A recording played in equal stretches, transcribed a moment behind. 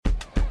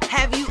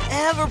Have you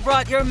ever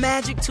brought your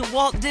magic to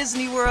Walt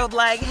Disney World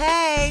like,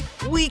 hey,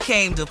 we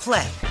came to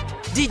play?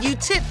 Did you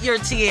tip your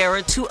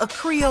tiara to a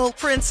Creole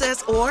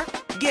princess or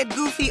get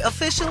goofy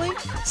officially?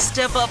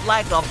 Step up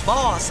like a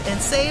boss and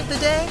save the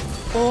day?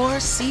 Or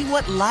see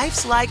what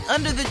life's like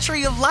under the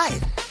tree of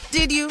life?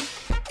 Did you?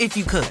 If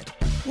you could.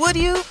 Would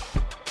you?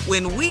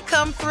 When we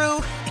come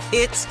through,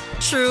 it's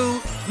true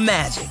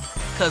magic.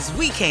 'Cause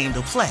we came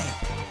to play.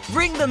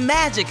 Bring the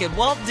magic at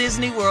Walt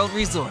Disney World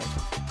Resort.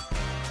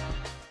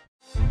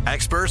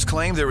 Experts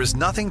claim there is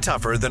nothing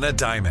tougher than a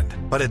diamond.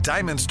 But at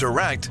Diamonds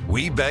Direct,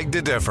 we beg to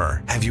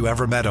differ. Have you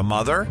ever met a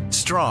mother?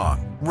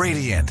 Strong,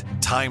 radiant,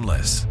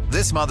 timeless.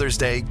 This Mother's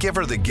Day, give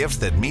her the gift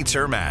that meets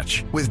her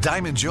match. With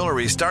diamond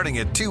jewelry starting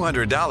at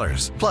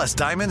 $200. Plus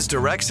Diamonds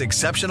Direct's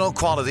exceptional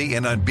quality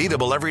and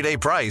unbeatable everyday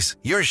price,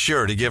 you're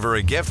sure to give her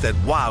a gift that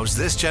wows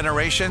this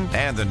generation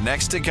and the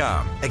next to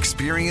come.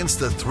 Experience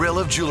the thrill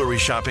of jewelry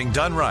shopping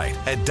done right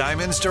at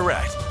Diamonds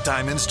Direct.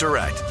 Diamonds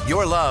Direct.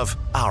 Your love,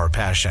 our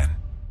passion.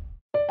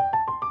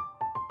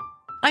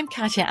 I'm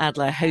Katya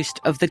Adler, host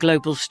of The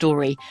Global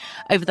Story.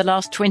 Over the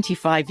last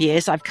 25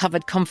 years, I've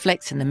covered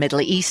conflicts in the Middle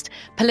East,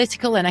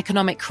 political and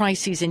economic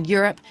crises in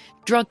Europe,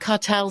 drug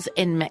cartels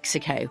in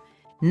Mexico.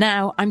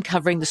 Now I'm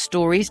covering the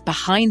stories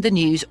behind the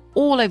news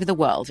all over the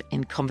world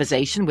in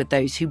conversation with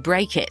those who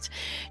break it.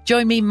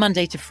 Join me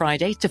Monday to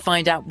Friday to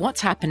find out what's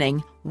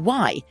happening,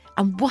 why,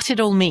 and what it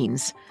all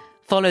means.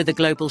 Follow The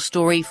Global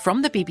Story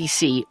from the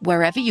BBC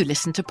wherever you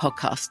listen to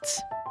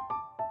podcasts.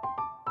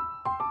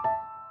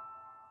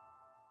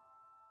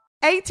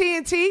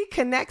 AT&T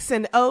connects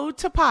an ode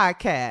to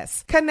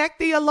podcasts. Connect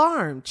the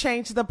alarm.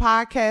 Change the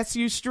podcast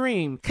you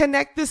stream.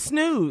 Connect the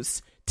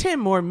snooze. 10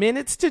 more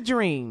minutes to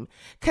dream.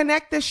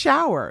 Connect the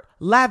shower.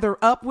 Lather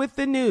up with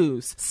the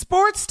news.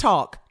 Sports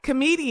talk,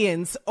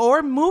 comedians,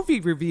 or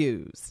movie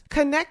reviews.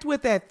 Connect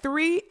with that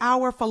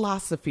 3-hour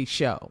philosophy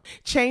show.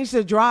 Change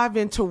the drive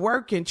into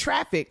work in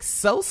traffic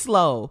so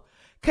slow.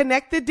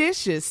 Connect the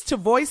dishes to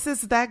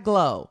voices that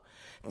glow.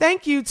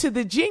 Thank you to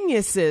the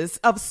geniuses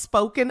of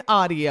spoken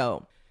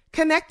audio.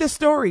 Connect the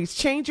stories,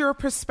 change your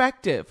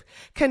perspective.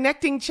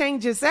 Connecting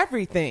changes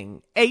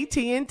everything.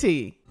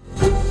 AT&T.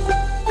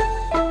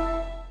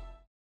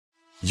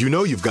 You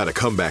know you've got a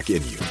comeback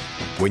in you.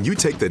 When you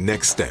take the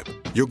next step,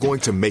 you're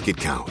going to make it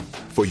count.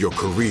 For your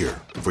career,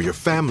 for your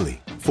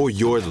family, for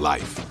your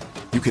life.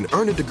 You can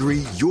earn a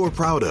degree you're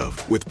proud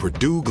of with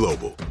Purdue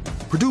Global.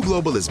 Purdue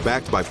Global is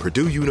backed by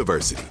Purdue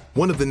University,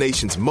 one of the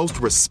nation's most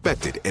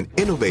respected and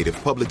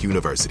innovative public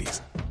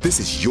universities. This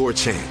is your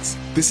chance.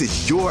 This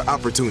is your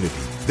opportunity.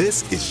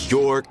 This is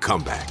your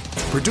comeback.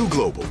 Purdue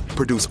Global,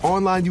 Purdue's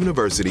online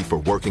university for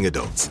working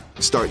adults.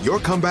 Start your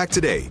comeback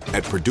today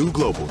at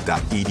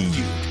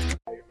purdueglobal.edu.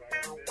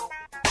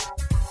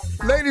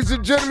 Ladies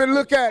and gentlemen,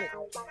 look at it.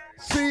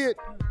 See it.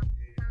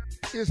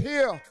 It's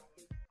here.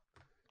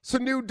 It's a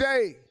new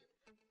day.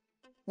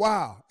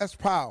 Wow, that's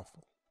powerful.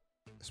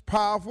 It's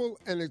powerful,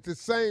 and at the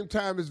same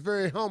time, it's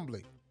very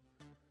humbling.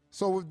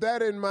 So with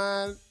that in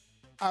mind,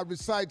 I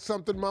recite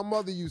something my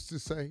mother used to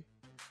say,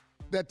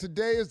 that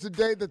today is the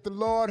day that the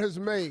Lord has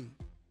made.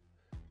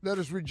 Let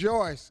us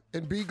rejoice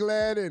and be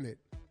glad in it.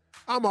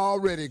 I'm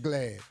already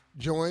glad.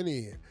 Join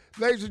in.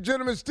 Ladies and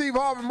gentlemen, Steve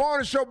Harvey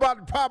Morning Show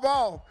about to pop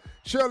off.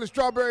 Shirley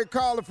Strawberry,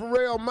 Carla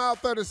Farrell,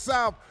 Mouth of the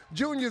South.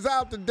 Junior's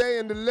out today,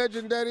 and the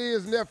legend that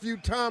is Nephew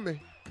Tommy.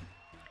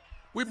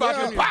 We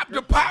about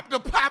to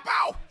pop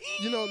out.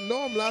 You know,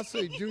 normally I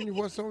say, Junior,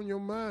 what's on your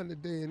mind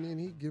today? And then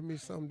he give me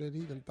something that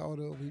he done thought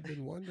of, he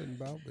been wondering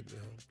about, but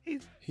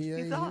he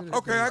ain't here.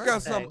 Okay, I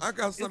got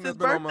something that's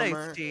been on my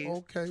mind. Steve.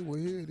 Okay, well,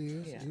 here it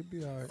is. Yeah. He'll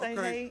be all right. Say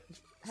Okay. hey,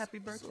 happy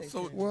birthday.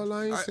 Well,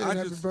 I ain't saying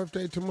happy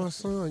birthday to my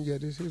son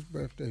yet. It's his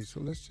birthday. So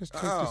let's just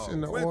take this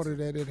in the order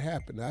that it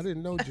happened. I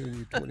didn't know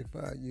Junior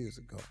 25 years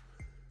ago.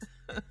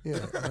 Yeah,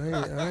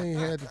 I ain't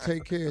had to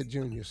take care of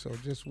Junior, so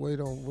just wait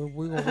on.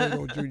 We're going to wait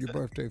on Junior's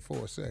birthday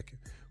for a second.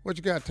 What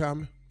you got,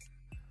 Tommy?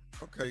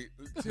 Okay,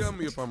 tell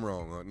me if I'm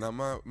wrong. Now,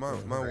 my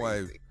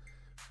wife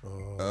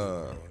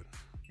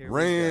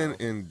ran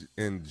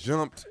and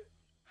jumped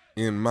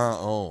in my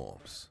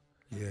arms.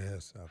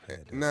 Yes, I've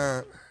had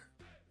that.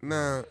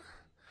 Now,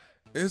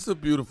 it's a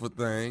beautiful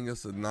thing.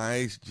 It's a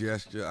nice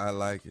gesture. I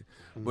like it.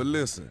 But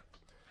listen,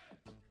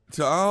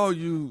 to all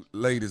you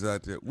ladies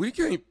out there, we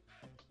can't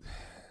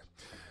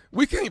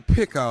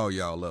pick all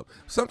y'all up.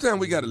 Sometimes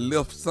we got to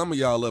lift some of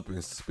y'all up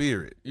in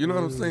spirit. You know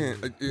what I'm saying?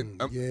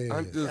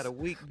 I'm just Got a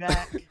weak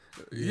back.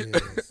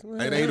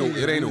 It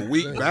ain't a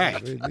weak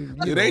back.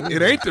 It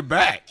ain't the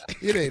back.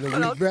 It ain't a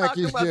weak back.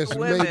 It's just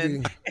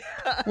maybe.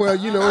 Well,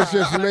 you know, it's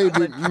just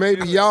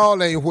maybe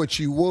y'all ain't what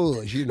you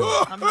was. You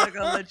know. I'm not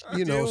gonna let you.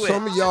 You know,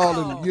 some of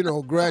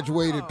y'all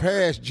graduated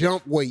past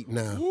jump weight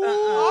now.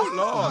 Oh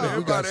Lord,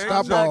 We got to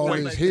stop all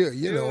this here.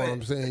 You know what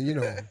I'm saying? You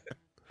know.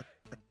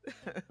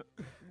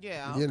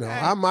 Yeah. You know,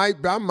 I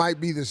might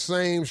be the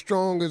same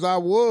strong as I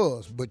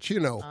was, but you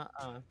know,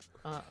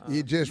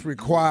 it just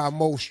require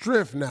more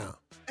strength now.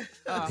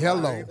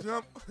 Hello.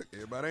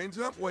 Everybody ain't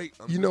jump weight.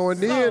 You know,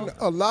 and then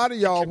a lot of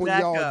y'all, when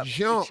y'all up.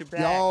 jump,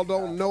 y'all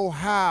don't know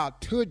how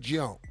to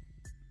jump.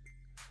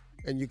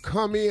 and you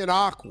come in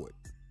awkward.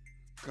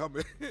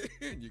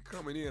 You're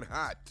coming in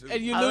hot, too.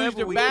 And you lose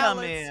your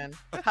balance.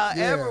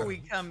 However we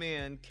come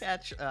in,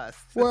 catch us.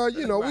 Well,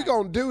 we're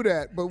going to do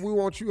that, but we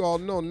want you all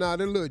to know now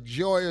that little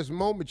joyous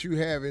moment you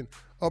having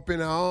up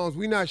in our arms,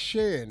 we're not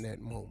sharing that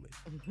moment.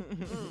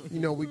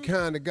 We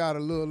kind of got a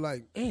little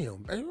like,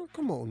 damn, baby,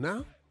 come on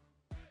now.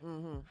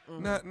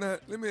 Now,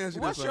 let me ask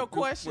you What's this. your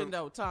question,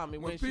 though, Tommy?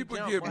 When people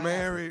get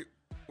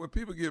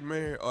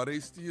married, are they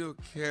still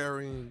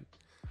carrying,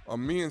 are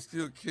men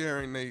still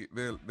carrying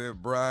their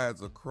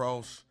brides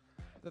across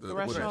the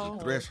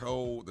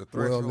threshold?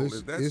 Well,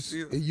 is that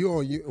still?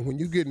 When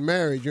you get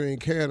married, you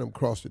ain't carrying them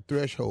across the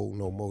threshold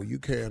no more. You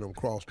carrying them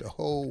across the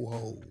whole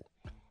hole.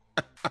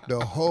 The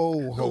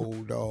whole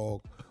hole,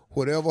 dog.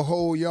 Whatever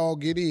hole y'all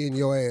get in,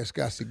 your ass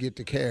got to get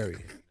to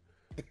carry.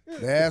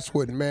 That's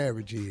what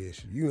marriage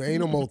is. You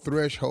ain't no more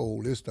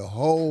threshold. It's the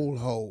whole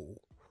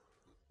hole.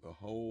 The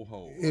whole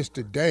hole. It's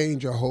the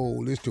danger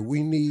hole. It's the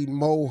we need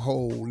more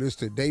hole. It's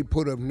the they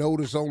put a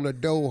notice on the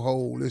door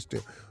hole. It's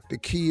the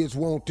kids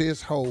want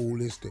this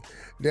hole. It's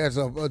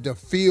the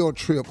field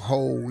trip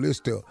hole. It's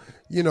the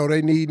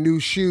they need new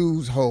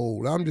shoes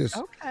hole. I'm just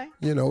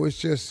it's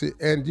just,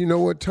 and you know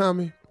what,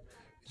 Tommy?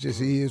 It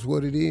just is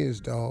what it is,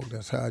 dog.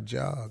 That's our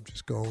job.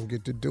 Just go and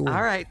get to doing it.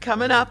 All right,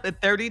 coming up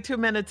at 32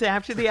 minutes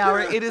after the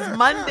hour, it is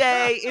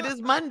Monday. It is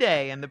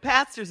Monday, and the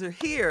pastors are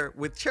here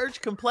with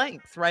church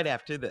complaints right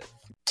after this.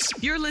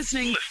 You're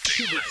listening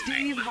to the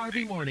Steve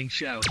Harvey Morning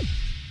Show.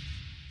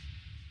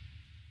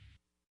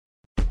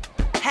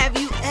 Have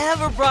you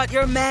ever brought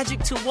your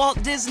magic to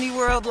Walt Disney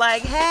World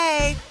like,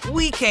 hey,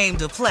 we came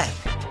to play?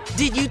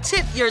 Did you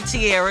tip your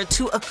tiara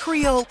to a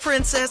Creole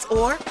princess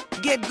or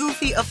get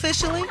goofy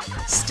officially?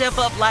 Step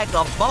up like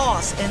a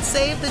boss and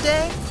save the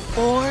day?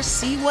 Or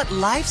see what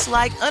life's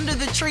like under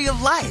the tree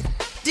of life?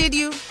 Did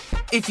you?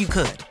 If you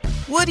could.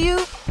 Would you?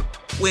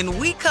 When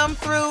we come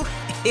through,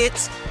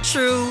 it's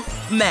true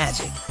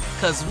magic.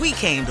 'Cause we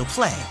came to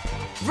play.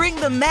 Bring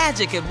the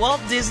magic at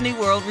Walt Disney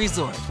World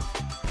Resort.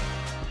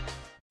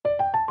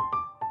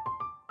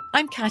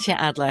 I'm Katya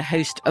Adler,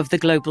 host of The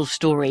Global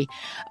Story.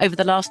 Over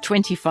the last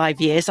 25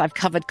 years, I've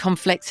covered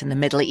conflicts in the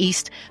Middle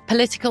East,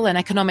 political and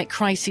economic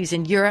crises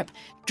in Europe,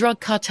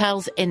 drug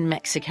cartels in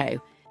Mexico.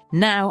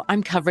 Now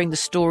I'm covering the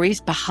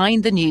stories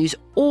behind the news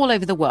all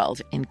over the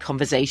world in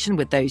conversation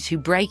with those who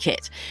break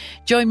it.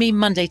 Join me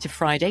Monday to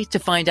Friday to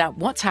find out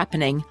what's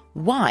happening,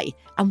 why,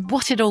 and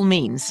what it all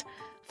means.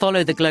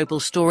 Follow The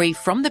Global Story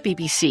from the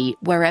BBC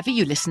wherever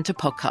you listen to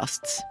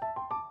podcasts.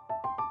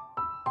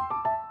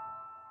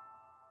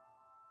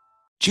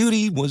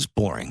 Judy was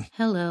boring.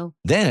 Hello.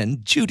 Then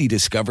Judy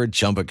discovered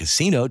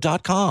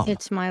ChumbaCasino.com.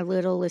 It's my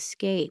little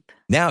escape.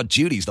 Now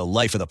Judy's the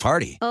life of the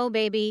party. Oh,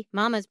 baby,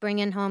 mama's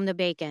bringing home the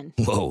bacon.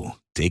 Whoa,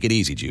 take it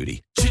easy,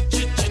 Judy.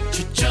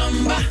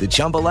 The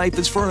Chumba life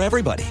is for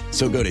everybody.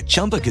 So go to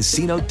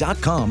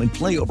ChumbaCasino.com and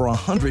play over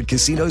 100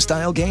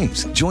 casino-style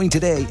games. Join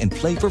today and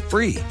play for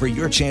free for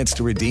your chance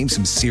to redeem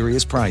some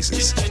serious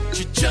prizes.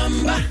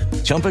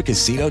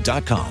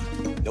 ChumbaCasino.com.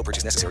 No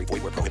purchase necessary.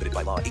 Void where prohibited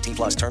by law.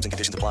 18+ terms and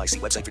conditions apply. See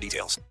website for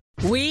details.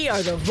 We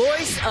are the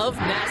voice of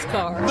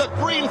NASCAR. The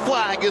green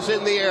flag is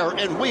in the air,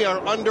 and we are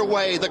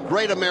underway. The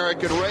great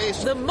American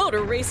race. The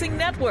Motor Racing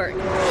Network.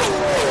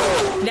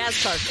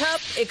 NASCAR Cup,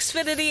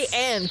 Xfinity,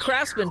 and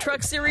Craftsman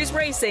Truck Series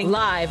Racing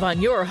live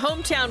on your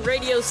hometown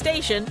radio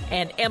station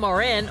and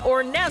MRN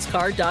or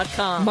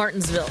NASCAR.com.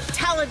 Martinsville,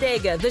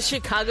 Talladega, the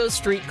Chicago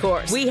Street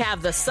Course. We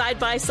have the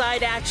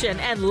side-by-side action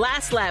and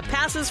last lap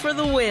passes for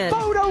the win.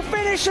 Photo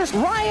finishes.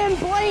 Ryan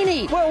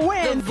Blaney will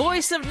win. The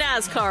voice of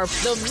NASCAR,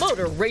 the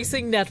Motor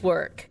Racing Network.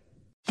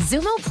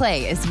 Xumo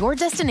Play is your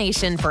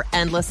destination for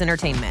endless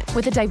entertainment.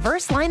 With a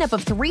diverse lineup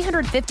of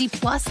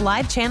 350-plus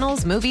live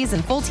channels, movies,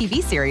 and full TV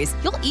series,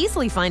 you'll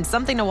easily find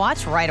something to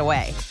watch right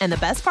away. And the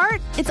best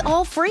part? It's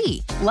all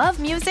free.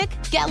 Love music?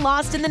 Get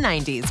lost in the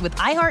 90s with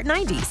iHeart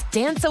 90s,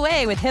 dance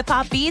away with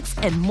hip-hop beats,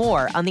 and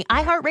more on the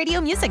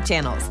iHeartRadio music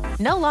channels.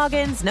 No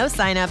logins, no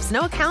signups,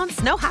 no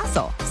accounts, no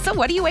hassle. So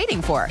what are you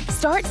waiting for?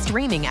 Start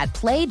streaming at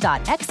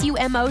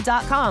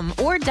play.xumo.com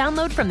or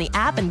download from the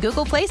app and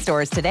Google Play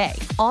stores today.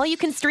 All you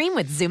can stream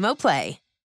with Xumo Play.